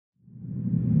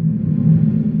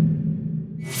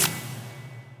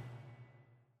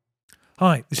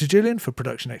Hi, this is Julian for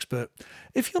Production Expert.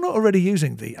 If you're not already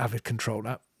using the Avid Control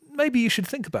App, maybe you should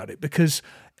think about it, because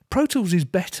Pro Tools is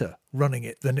better running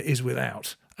it than it is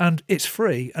without, and it's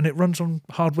free and it runs on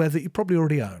hardware that you probably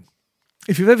already own.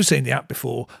 If you've ever seen the app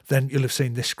before, then you'll have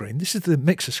seen this screen. This is the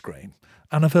mixer screen,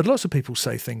 and I've heard lots of people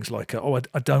say things like, oh,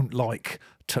 I don't like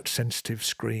touch-sensitive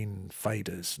screen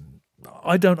faders.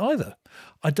 I don't either.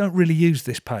 I don't really use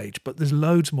this page, but there's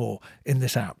loads more in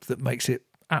this app that makes it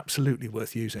absolutely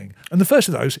worth using. And the first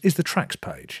of those is the tracks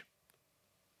page.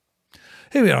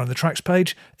 Here we are on the tracks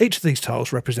page. Each of these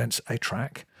tiles represents a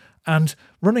track, and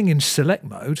running in select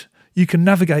mode, you can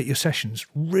navigate your sessions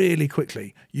really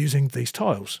quickly using these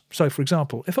tiles. So for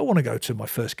example, if I want to go to my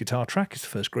first guitar track, it's the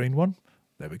first green one,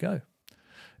 there we go.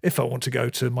 If I want to go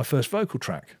to my first vocal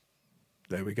track,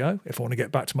 there we go. If I want to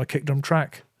get back to my kick drum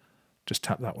track, just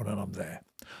tap that one and I'm there.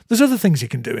 There's other things you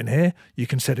can do in here. You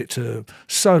can set it to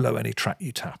solo any track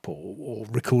you tap, or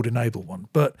record enable one,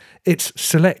 but it's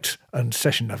select and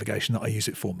session navigation that I use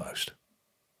it for most.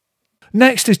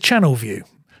 Next is channel view.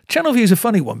 Channel view is a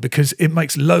funny one because it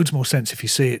makes loads more sense if you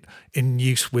see it in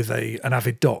use with an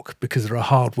Avid dock, because there are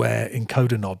hardware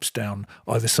encoder knobs down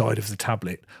either side of the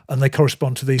tablet and they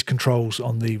correspond to these controls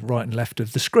on the right and left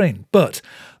of the screen. But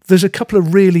there's a couple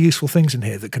of really useful things in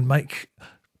here that can make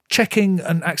checking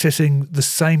and accessing the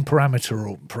same parameter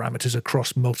or parameters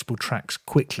across multiple tracks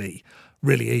quickly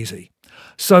really easy.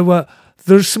 So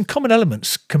there's some common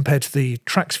elements compared to the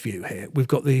tracks view here. We've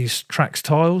got these tracks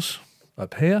tiles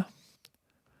up here,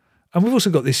 and we've also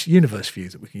got this universe view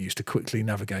that we can use to quickly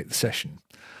navigate the session.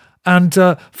 And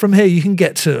from here you can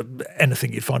get to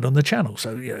anything you'd find on the channel.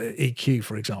 So EQ,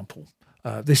 for example.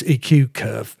 This EQ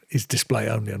curve is display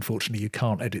only, unfortunately. You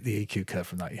can't edit the EQ curve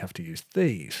from that. You have to use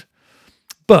these.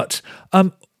 But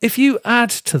if you add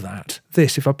to that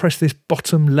this, if I press this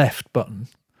bottom left button,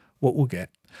 what we'll get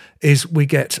is we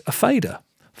get a fader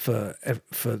for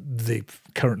the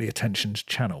currently attentioned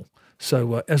channel.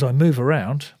 So as I move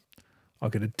around, I'll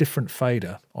get a different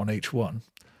fader on each one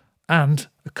and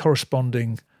a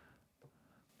corresponding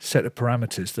set of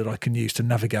parameters that I can use to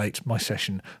navigate my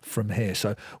session from here.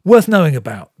 So worth knowing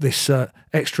about this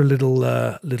extra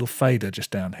little fader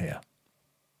just down here.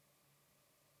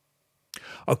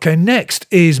 Okay, next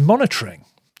is monitoring.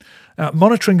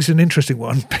 Monitoring is an interesting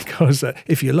one because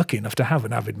if you're lucky enough to have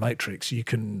an Avid Matrix, you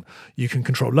can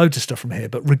control loads of stuff from here.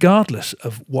 But regardless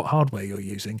of what hardware you're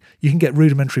using, you can get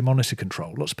rudimentary monitor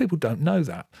control. Lots of people don't know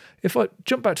that. If I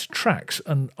jump back to tracks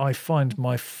and I find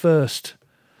my first,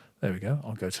 there we go,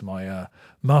 I'll go to my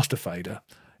master fader.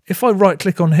 If I right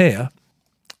click on here,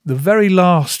 the very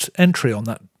last entry on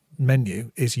that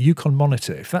menu is Eucon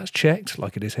monitor. If that's checked,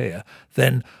 like it is here,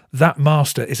 then that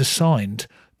master is assigned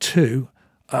to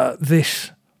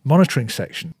this monitoring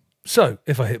section. So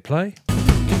if I hit play, I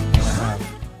have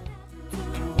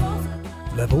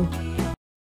level,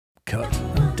 cut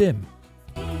and dim.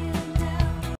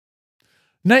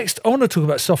 Next, I want to talk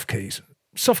about soft keys.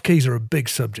 Soft keys are a big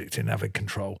subject in Avid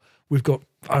Control. We've got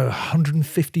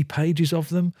 150 pages of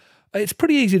them. It's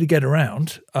pretty easy to get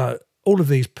around. All of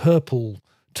these purple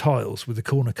tiles with the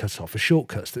corner cut off are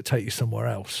shortcuts that take you somewhere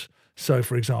else. So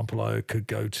for example, I could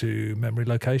go to memory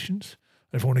locations.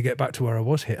 If I want to get back to where I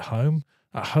was, hit home.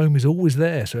 That home is always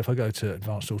there. So if I go to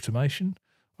advanced automation,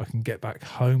 I can get back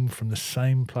home from the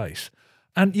same place.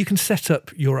 And you can set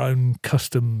up your own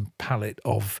custom palette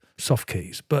of soft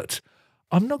keys, but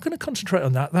I'm not going to concentrate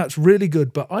on that. That's really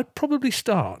good, but I'd probably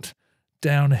start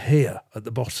down here at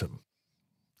the bottom.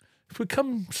 If we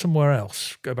come somewhere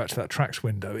else, go back to that tracks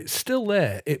window, it's still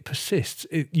there. It persists.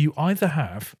 You either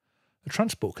have the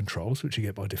transport controls, which you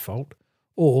get by default,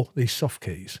 or these soft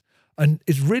keys. And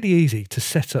it's really easy to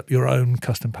set up your own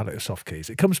custom palette of soft keys.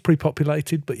 It comes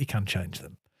pre-populated, but you can change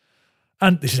them.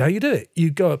 And this is how you do it. You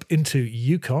go up into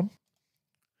Eucon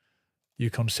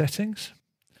settings,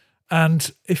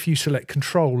 and if you select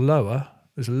control lower,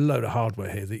 there's a load of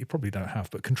hardware here that you probably don't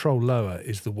have, but control lower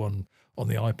is the one on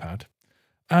the iPad.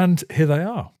 And here they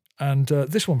are. And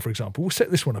this one, for example, we'll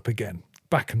set this one up again,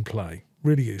 back and play,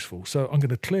 really useful. So I'm going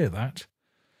to clear that.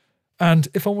 And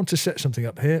if I want to set something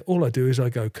up here, all I do is I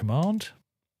go Command,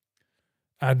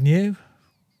 Add New.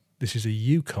 This is a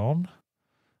Eucon.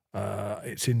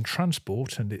 It's in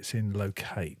Transport and it's in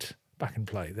Locate. Back and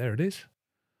play, there it is.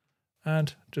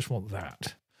 And just want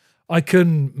that. I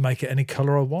can make it any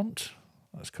color I want.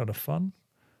 That's kind of fun.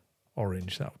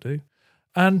 Orange, that'll do.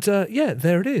 And yeah,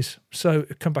 there it is. So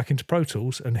come back into Pro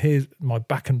Tools and here's my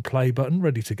back and play button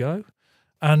ready to go.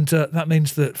 And that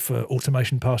means that for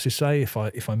automation passes, say, if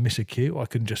I miss a cue, I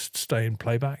can just stay in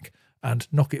playback and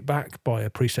knock it back by a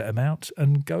preset amount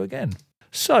and go again.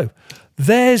 So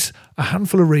there's a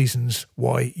handful of reasons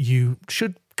why you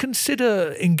should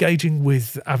consider engaging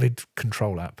with Avid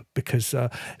Control App, because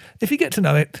if you get to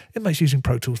know it, it makes using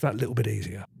Pro Tools that little bit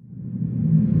easier.